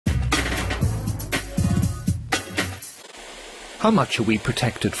How much are we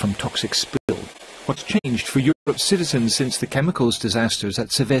protected from toxic spill? What's changed for Europe's citizens since the chemicals disasters at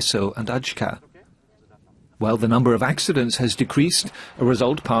Seveso and Ajka? Well, the number of accidents has decreased, a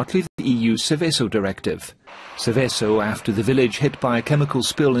result partly of the EU's Seveso directive. Seveso after the village hit by a chemical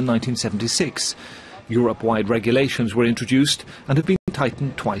spill in 1976. Europe-wide regulations were introduced and have been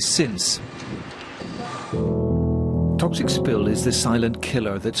tightened twice since. Toxic spill is the silent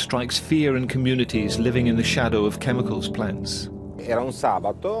killer that strikes fear in communities living in the shadow of chemicals plants. Era un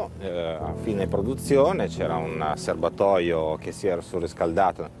sabato, a fine produzione, c'era un serbatoio che si era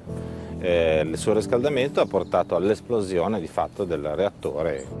surriscaldato. Il surriscaldamento ha portato all'esplosione di fatto del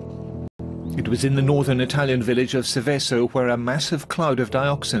reattore. It was in the northern Italian village of Seveso where a massive cloud of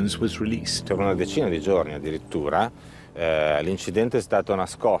dioxins was released. Per una decina di giorni addirittura l'incidente è stato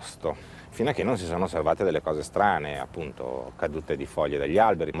nascosto, fino a che non si sono osservate delle cose strane, appunto cadute di foglie dagli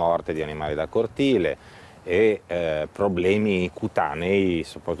alberi, morte di animali da cortile e problemi cutanei,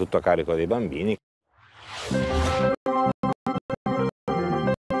 soprattutto a carico dei bambini.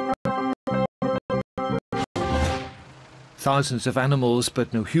 Thousands of animals,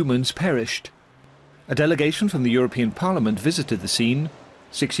 but no humans, perished. A delegation from the European Parliament visited the scene.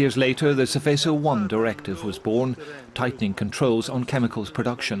 6 years later, the Seveso I directive was born, tightening controls on chemicals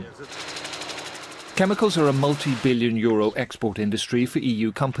production. Chemicals are a multi-billion euro export industry for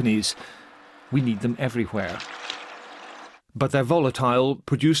EU companies. We need them everywhere. But they're volatile,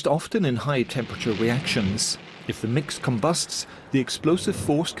 produced often in high-temperature reactions. If the mix combusts, the explosive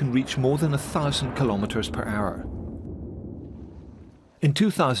force can reach more than 1,000 kilometers per hour. In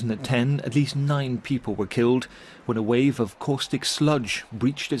 2010, at least 9 people were killed when a wave of caustic sludge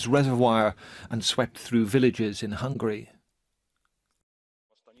breached its reservoir and swept through villages in Hungary.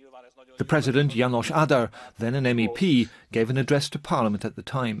 The President, János Áder, then an MEP, gave an address to Parliament at the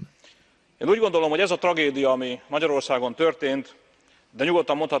time. Én úgy gondolom, hogy ez a tragédia, ami Magyarországon történt, de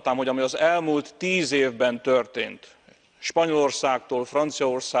nyugodtan mondhatnám, hogy ami az elmúlt 10 évben történt, Spanyolországtól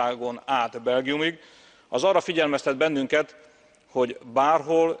Franciaországon át Belgiumig, az arra figyelmeztet bennünket, hogy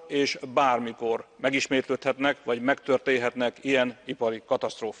bárhol és bármikor megismétlődhetnek, vagy megtörténhetnek ilyen ipari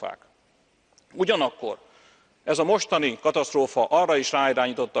katasztrófák. Ugyanakkor ez a mostani katasztrófa arra is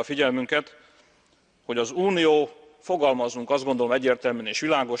ráirányította a figyelmünket, hogy az Unió, fogalmazzunk azt gondolom egyértelműen és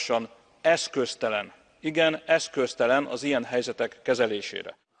világosan, eszköztelen. Igen, eszköztelen az ilyen helyzetek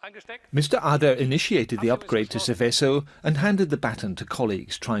kezelésére. Mr. Áder initiated the upgrade to Seveso and handed the baton to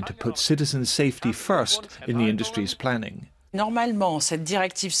colleagues trying to put citizens' safety first in the industry's planning. Normalement, cette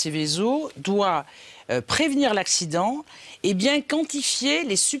directive Seveso doit prévenir l'accident et bien quantifier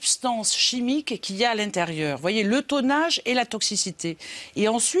les substances chimiques qu'il y a à l'intérieur. Vous voyez, le tonnage et la toxicité. Et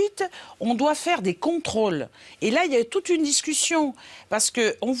ensuite, on doit faire des contrôles. Et là, il y a toute une discussion parce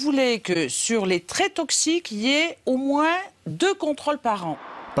qu'on voulait que sur les très toxiques, il y ait au moins 2 contrôles par an.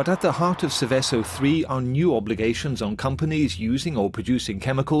 But at the heart of Seveso III are new obligations on companies using or producing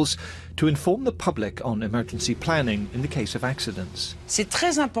chemicals to inform the public on emergency planning in the case of accidents. C'est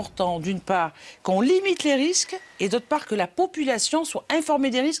très important, d'une part, qu'on limite les risques et d'autre part que la population soit informée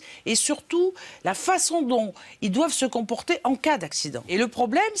des risques et surtout la façon dont ils doivent se comporter en cas d'accident. Et le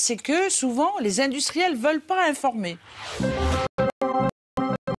problème, c'est que souvent, les industriels ne veulent pas informer.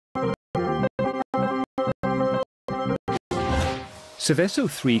 Seveso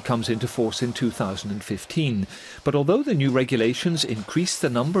III comes into force in 2015, but although the new regulations increase the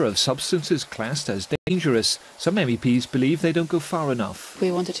number of substances classed as dangerous, some MEPs believe they don't go far enough.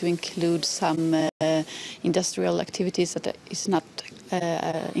 We wanted to include some industrial activities that is not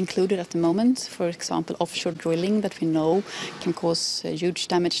included at the moment. For example, offshore drilling that we know can cause huge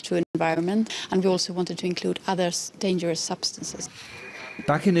damage to the environment, and we also wanted to include other dangerous substances.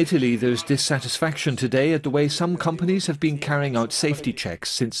 Back in Italy, there's dissatisfaction today at the way some companies have been carrying out safety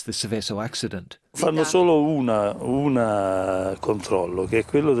checks since the Seveso accident. Fanno solo un controllo, che è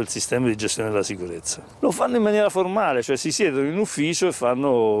quello del sistema di gestione della sicurezza. Lo fanno in maniera formale, cioè si siedono in ufficio e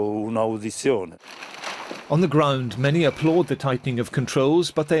fanno un'audizione. On the ground, many applaud the tightening of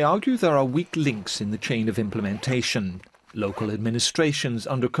controls, but they argue there are weak links in the chain of implementation. Local administrations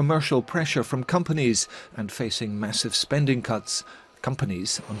under commercial pressure from companies and facing massive spending cuts.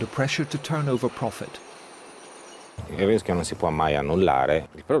 Companies under pressure to turn over profit. Il rischio non si può mai annullare,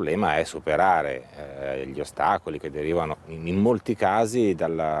 il problema è superare gli ostacoli che derivano in molti casi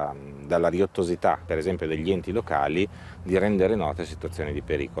dalla riottosità, per esempio degli enti locali, di rendere note situazioni di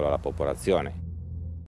pericolo alla popolazione.